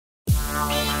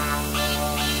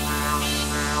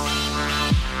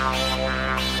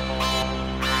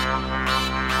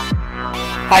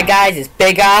Hi guys, it's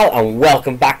Big Al and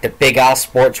welcome back to Big Al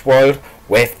Sports World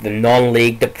with the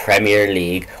non-league, the Premier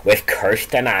League with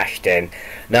Curzon Ashton.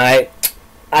 Now,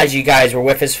 as you guys were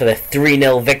with us for the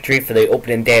 3-0 victory for the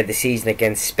opening day of the season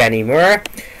against Spennymoor,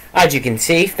 as you can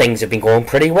see, things have been going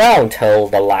pretty well until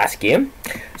the last game.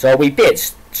 So we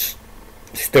beat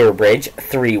Stourbridge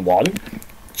 3-1,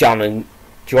 Jordan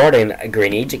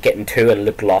Greenidge getting 2 and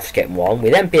Luke Lofts getting 1. We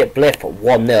then beat Bliff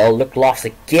 1-0, Luke Lofts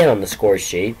again on the score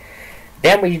sheet.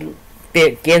 Then we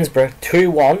beat Gainsborough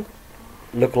 2-1.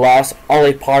 Luke Loss,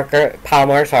 Ollie Palmer,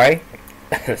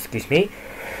 excuse me.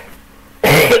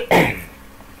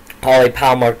 Ollie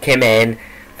Palmer came in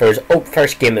for his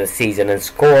first game of the season and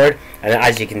scored. And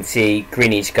as you can see,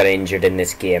 Greenidge got injured in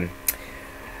this game.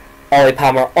 Ollie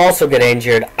Palmer also got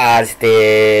injured, as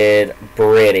did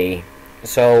Brady.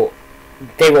 So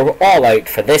they were all out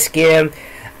for this game.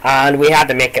 And we had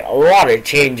to make a lot of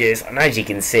changes, and as you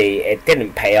can see, it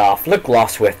didn't pay off. Luke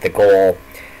lost with the goal,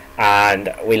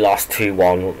 and we lost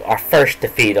 2-1, our first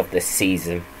defeat of the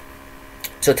season.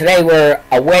 So today we're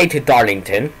away to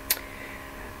Darlington,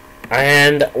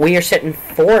 and we are sitting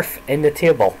 4th in the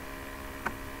table.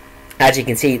 As you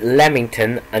can see,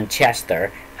 Leamington and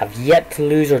Chester have yet to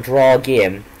lose or draw a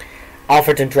game.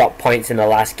 Alfreton dropped points in the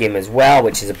last game as well,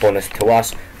 which is a bonus to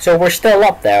us. So we're still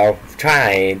up there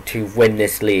trying to win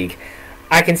this league.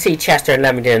 I can see Chester and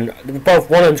Leamington, one of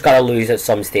them's got to lose at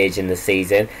some stage in the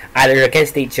season, either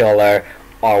against each other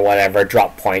or whatever,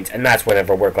 drop points, and that's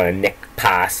whenever we're going to nick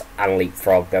pass and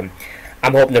leapfrog them.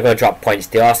 I'm hoping they're going to drop points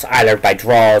to us, either by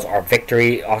draws or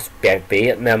victory, us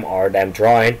beating them or them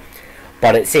drawing.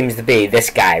 But it seems to be this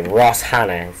guy, Ross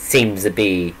Hanna, seems to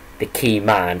be the key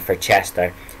man for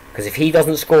Chester. Because if he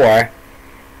doesn't score,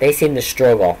 they seem to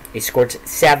struggle. He scored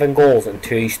 7 goals in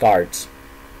 2 starts.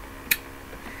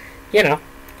 You know,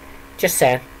 just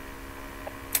saying.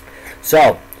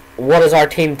 So, what is our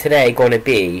team today going to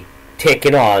be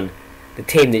taking on the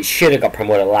team that should have got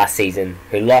promoted last season,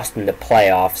 who lost in the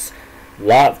playoffs,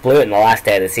 blew it in the last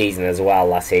day of the season as well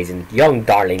last season, young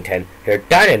Darlington, who are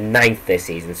down in 9th this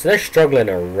season, so they're struggling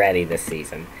already this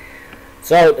season.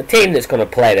 So the team that's going to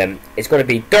play them is going to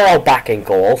be Durrell back in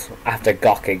goals after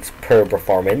Gockig's poor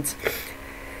performance.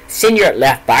 Senior at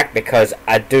left back because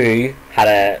Adu had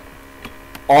a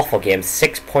awful game,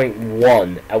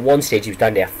 6.1. At one stage he was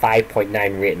down to a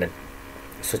 5.9 rating.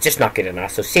 So it's just not good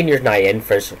enough. So Senior's now in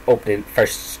for his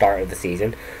first start of the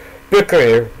season.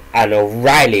 Booker and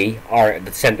O'Reilly are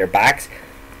the centre backs,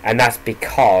 and that's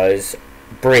because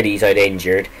Brady's out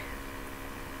injured.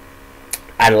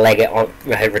 And Leggett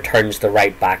returns the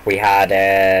right back. We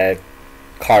had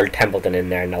Carl Templeton in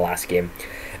there in the last game.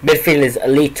 Midfield is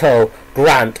Alito,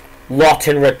 Grant,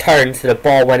 Lawton returns to the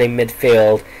ball-winning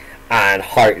midfield, and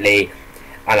Hartley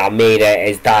and Almeida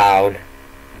is down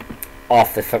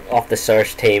off the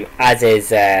search team, as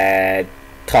is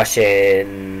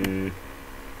Toshin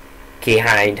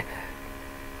Keyhind,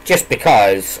 just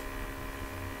because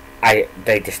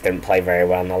they just didn't play very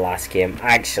well in the last game.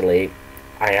 Actually,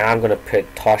 I am going to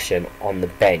put Toshin on the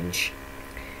bench.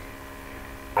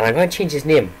 And I'm going to change his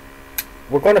name.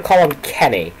 We're going to call him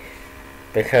Kenny,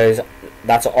 because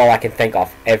that's all I can think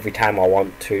of every time I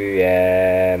want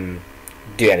to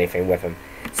do anything with him.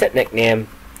 Set nickname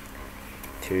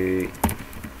to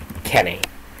Kenny.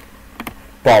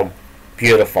 Boom.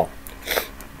 Beautiful.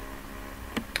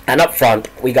 And up front,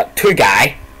 we got two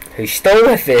guy who's still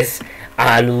with us,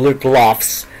 and Luke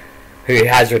Lofts, who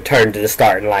has returned to the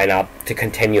starting lineup to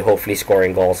continue hopefully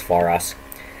scoring goals for us.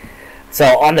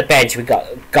 So on the bench we got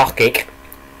Gockig,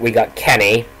 we got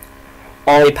Kenny,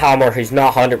 Ollie Palmer, who's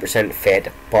not 100%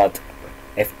 fit, but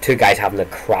if two guys having a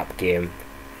crap game,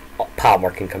 Palmer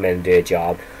can come in and do a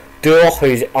job. Doyle,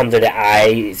 who's under the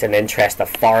eyes and interest of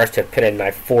Forrest, have put in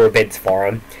now 4 bids for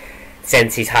him.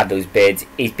 Since he's had those bids,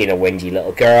 he's been a whingy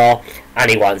little girl and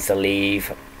he wants to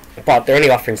leave. But they're only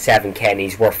offering 7k and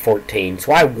he's worth 14,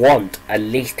 so I want at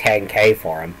least 10k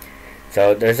for him.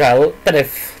 So there's a bit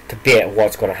of debate of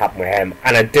what's going to happen with him,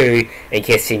 and I do, in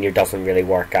case Senior doesn't really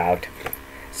work out.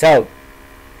 So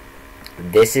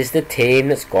this is the team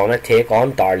that's going to take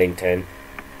on Darlington.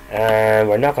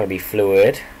 We're not going to be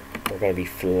fluid, we're going to be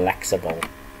flexible.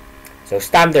 So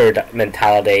standard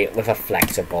mentality with a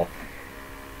flexible.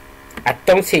 I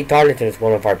don't see Darlington as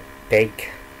one of our big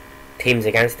teams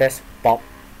against this, but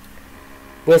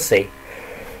we'll see.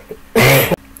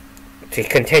 To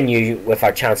continue with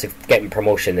our chance of getting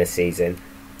promotion this season,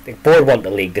 the board want the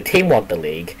league, the team want the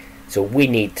league, so we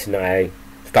need to now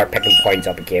start picking points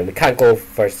up again. We can't go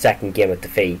for a second game of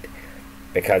defeat,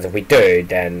 because if we do,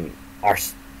 then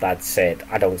that's it.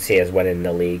 I don't see us winning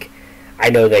the league. I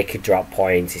know they could drop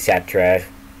points, etc.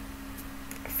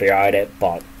 figure out it,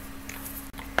 but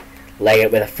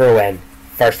Leggett with a throw-in.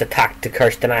 First attack to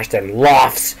Curzon Ashton.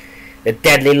 Lofts! The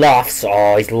deadly Lofts.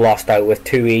 Oh, he's lost out with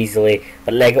too easily.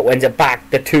 But Leggett wins it back.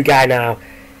 The two guy now.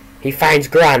 He finds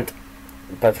Grant.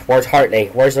 But where's Hartley?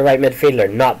 Where's the right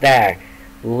midfielder? Not there.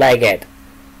 Leggett.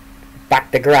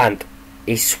 Back to Grant.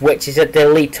 He switches it to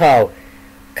Alito.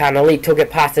 Can Alito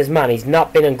get past his man? He's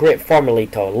not been in great form,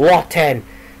 Alito. Lawton.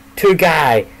 Two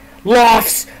guy.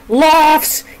 Lofts!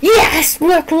 Lofts! Yes!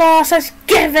 Look, Lofts has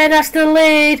given us the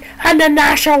lead! And the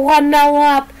Nash are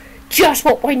 1-0 up! Just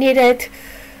what we needed!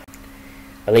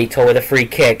 Alito with a free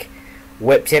kick.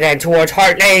 Whips it in towards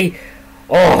Hartley!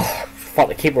 Oh, thought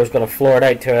the keeper was going to floor it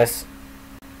out to us.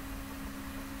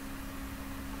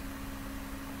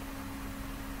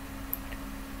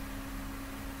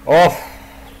 Oh,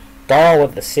 Darrell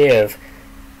with the save.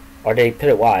 Or did he put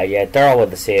it wide? Yeah, Darrell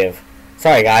with the save.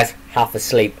 Sorry guys, half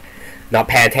asleep. Not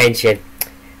paying attention.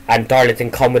 And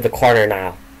Darlington come with the corner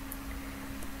now.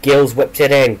 Gills whips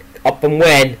it in. Up and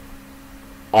win.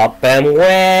 Up and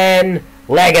win.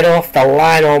 Leg it off the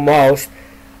line almost.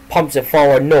 Pumps it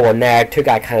forward. No one there. Two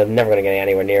guy kind of never going to get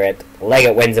anywhere near it.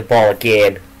 Leggett wins the ball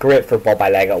again. Great football by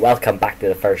Leggett. Welcome back to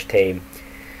the first team.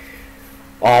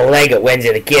 Oh, Leggett wins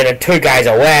it again. And two guys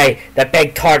away. The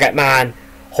big target man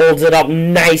holds it up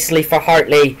nicely for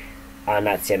Hartley. And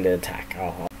that's the end of the attack.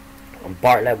 Oh. And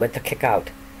Bartlett with the kick out.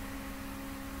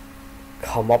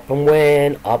 Come up and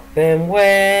win. Up and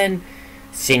win.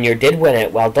 Senior did win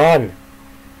it. Well done.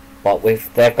 But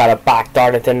they've got it back.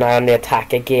 Darlington now on the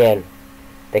attack again.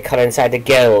 They cut inside the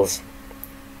Gills.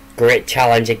 Great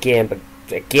challenge again. But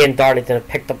again Darlington have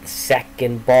picked up the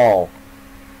second ball.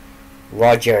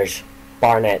 Rogers.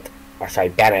 Bennett.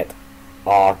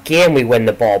 Oh, again we win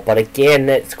the ball. But again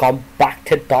it's gone back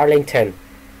to Darlington.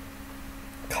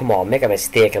 Come on, make a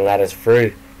mistake and let us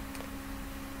through.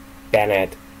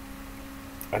 Bennett.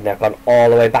 And they've gone all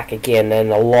the way back again.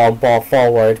 Then a long ball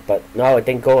forward. But no, it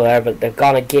didn't go there. But they've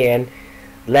gone again.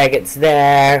 Leggett's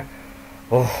there.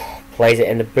 Oh, plays it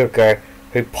into Booker.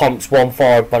 Who pumps one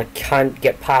forward. But can't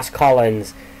get past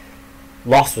Collins.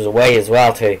 Loss was away as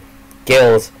well too.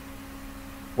 Gills.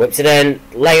 Whips it in.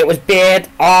 Leggett was beat.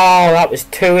 Oh, that was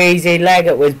too easy.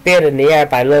 Leggett was beat in the air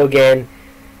by Logan.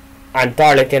 And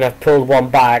Darlington have pulled one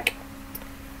back.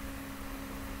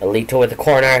 Alito with the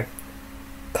corner.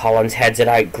 Collins heads it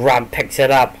out. Grant picks it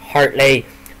up. Hartley.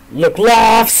 Look,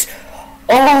 Lofts.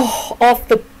 Oh, off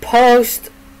the post.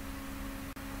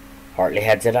 Hartley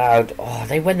heads it out. Oh,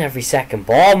 they win every second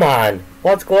ball, man.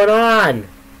 What's going on?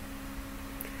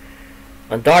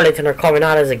 And Darlington are coming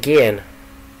at us again.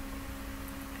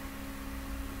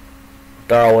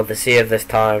 Darrell with the save this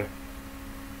time.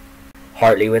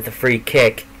 Hartley with the free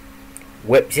kick.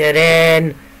 Whips it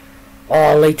in.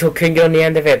 Oh, Leto couldn't get on the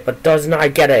end of it, but does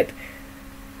not get it.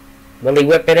 Will he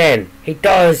whip it in? He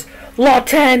does.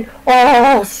 Lawton.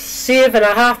 Oh, save and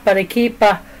a half by the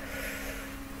keeper.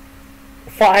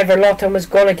 Thought Ivor Lawton was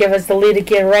going to give us the lead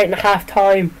again right in half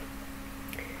time.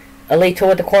 Alito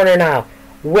with the corner now.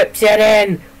 Whips it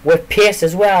in with pace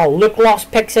as well. Luke Loss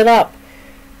picks it up.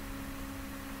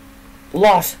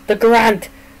 Loss. The Grant.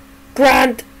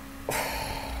 Grant.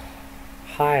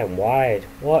 High and wide.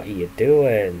 What are you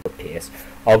doing? Pace.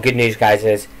 Oh, good news guys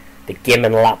is the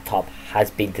gaming laptop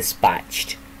has been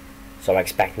dispatched. So I'm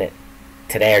expecting it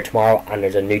today or tomorrow, and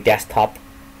there's a new desktop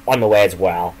on the way as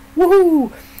well.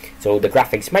 Woohoo! So the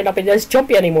graphics might not be as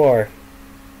jumpy anymore.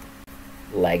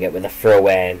 Leggett with a throw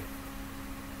in.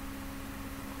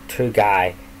 Two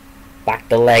guy. Back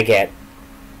to Leggett.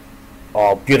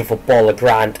 Oh, beautiful ball of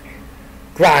Grant.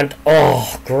 Grant.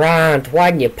 Oh, Grant.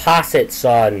 Why didn't you pass it,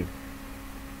 son?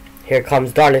 Here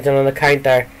comes Darlington on the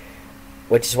counter,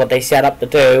 which is what they set up to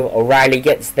do. O'Reilly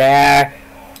gets there.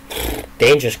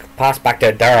 Dangerous pass back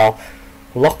to Darrell.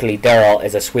 Luckily, Darrell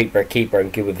is a sweeper keeper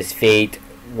and good with his feet.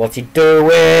 What's he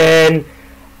doing?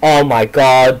 Oh my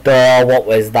god, Darrell, what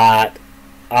was that?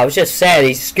 I was just saying,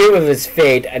 he's good with his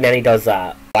feet and then he does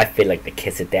that. I feel like the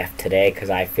kiss of death today because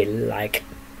I feel like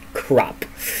crap.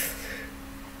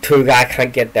 Two guy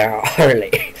can't get there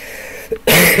early.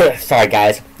 Sorry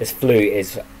guys, this flu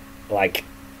is like,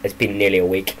 it's been nearly a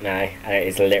week now and it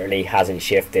is literally hasn't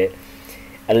shifted.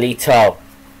 Alito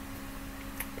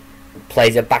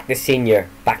plays it back to Senior,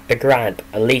 back to Grant.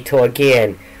 Alito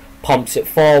again, pumps it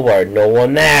forward, no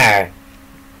one there.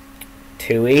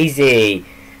 Too easy.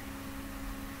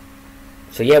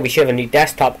 So yeah, we should have a new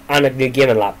desktop and a new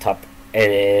gaming laptop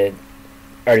early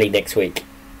next week,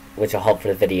 which will help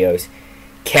for the videos.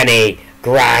 Kenny,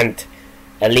 Grant,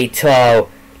 Alito,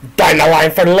 down the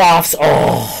line for Lofts.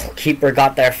 Oh, keeper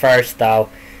got there first though.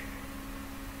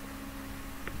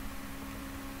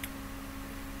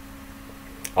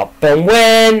 Up and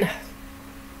win!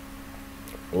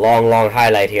 Long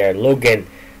highlight here. Logan.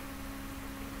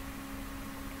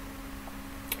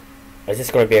 Is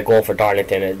this going to be a goal for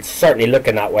Darlington? It's certainly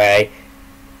looking that way.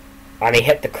 And he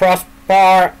hit the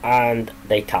crossbar and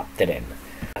they tapped it in.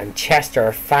 And Chester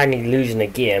are finally losing a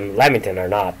game. Leamington are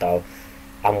not though.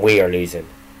 And we are losing.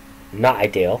 Not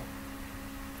ideal.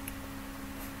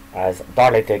 As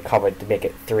Darlington covered to make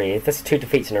it 3. If this is 2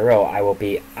 defeats in a row, I will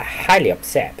be highly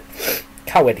upset.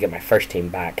 Can't wait to get my first team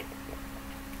back.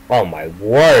 Oh my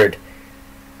word.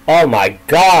 Oh my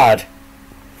god.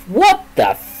 What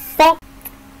the fuck?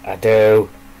 I do.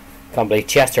 Can't believe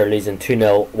Chester are losing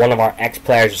 2-0. One of our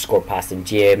ex-players has scored past him.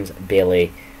 James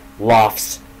Bailey.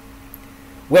 Lofts.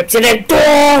 Whips it in.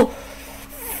 Doyle!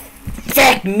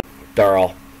 Fuck me.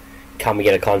 Durrell. Can we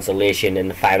get a consolation in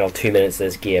the final 2 minutes of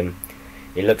this game?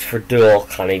 He looks for Doyle.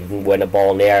 Can't even win a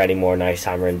ball in the air anymore now.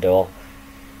 Hammer and Doyle.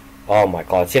 Oh my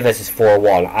god. See if this is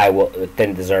 4-1.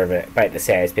 Didn't deserve it. About to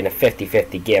say it's been a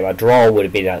 50-50 game. A draw would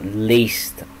have been at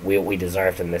least what we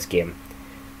deserved in this game.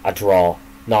 A draw.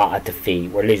 Not a defeat.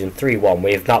 We're losing 3-1.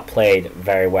 We have not played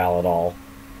very well at all.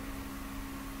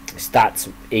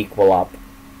 Stats equal up.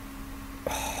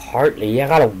 Hartley, you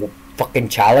got a fucking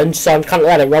challenge, son. Can't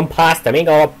let it run past him. Ain't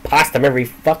gonna past him every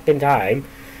fucking time.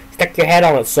 Stick your head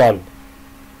on it, son.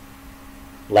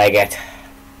 Leg it.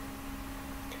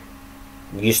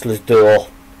 Useless duel.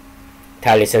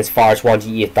 Tell you since Forest wanted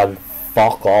you've done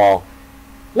fuck all.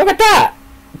 Look at that!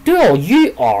 Duel,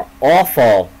 you are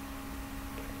awful.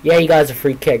 Yeah, you guys a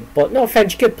free kick, but no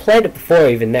offense, you could have played it before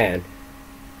even then.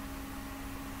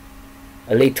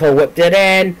 Alito whipped it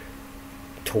in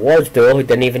towards Duel, who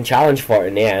didn't even challenge for it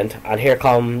in the end. And here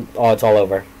come, oh, it's all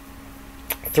over.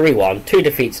 3-1, 2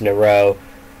 defeats in a row.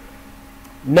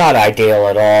 Not ideal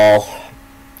at all.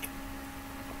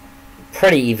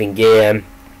 Pretty even game.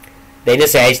 They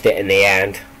just aced it in the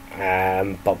end.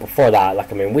 But before that,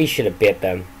 like, I mean, we should have beat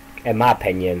them, in my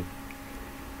opinion.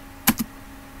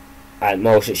 At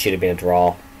most, it should have been a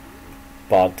draw.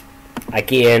 But,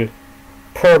 again,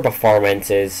 poor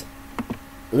performances.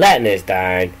 Letting us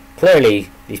down. Clearly,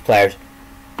 these players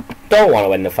don't want to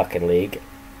win the fucking league.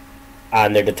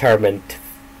 And they're determined to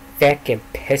fucking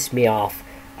piss me off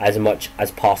as much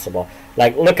as possible.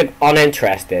 Like, looking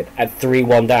uninterested at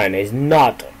 3-1 down is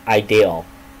not ideal.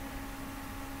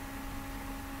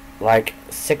 Like,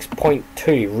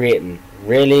 6.2 rating.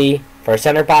 Really? For a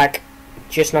centre back,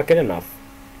 just not good enough.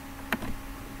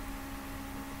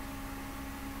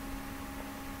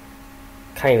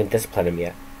 Can't even discipline him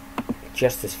yet.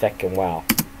 Just as fucking well.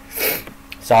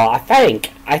 So I think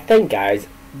guys,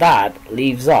 that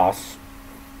leaves us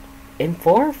in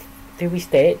 4th. Did we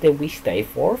stay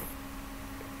 4th?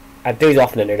 And Dude's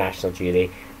off on international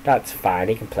duty. That's fine,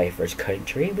 he can play for his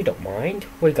country, we don't mind.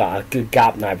 We got a good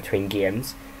gap now between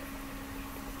games.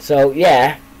 So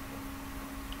yeah,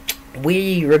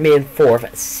 we remain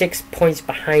 4th, 6 points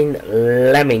behind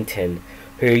Leamington,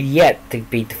 who are yet to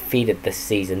be defeated this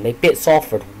season. They beat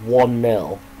Salford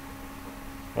 1-0.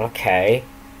 Okay.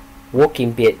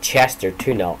 Woking beat Chester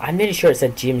 2-0. I'm nearly sure it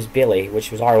said James Bailey,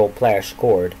 which was our old player,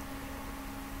 scored.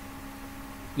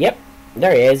 Yep,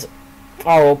 there he is.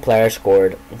 Our old player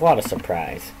scored. What a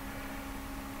surprise.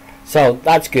 So,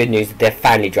 that's good news that they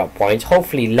finally dropped points.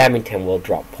 Hopefully Leamington will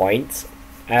drop points.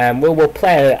 We will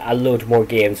play a load more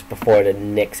games before the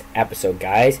next episode,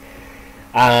 guys.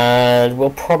 And we'll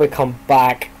probably come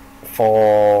back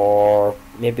for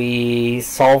maybe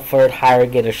Salford,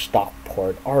 Harrogate or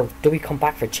Stockport. Or do we come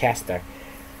back for Chester?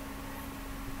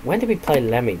 When did we play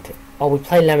Leamington? Oh, we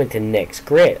play Leamington next.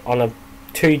 Great. On a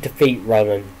 2 defeat run,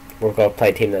 and we're going to play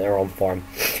a team that are on form.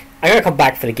 I'm going to come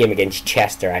back for the game against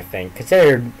Chester, I think. Because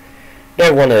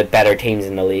they're one of the better teams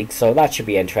in the league. So that should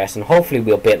be interesting. Hopefully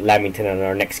we'll beat Leamington in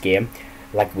our next game.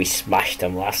 Like we smashed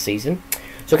them last season.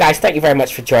 So guys, thank you very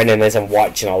much for joining us and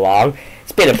watching along.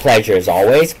 It's been a pleasure as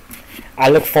always. I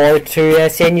look forward to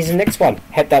seeing you in the next one.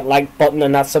 Hit that like button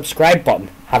and that subscribe button.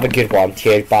 Have a good one.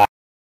 Cheers, bye.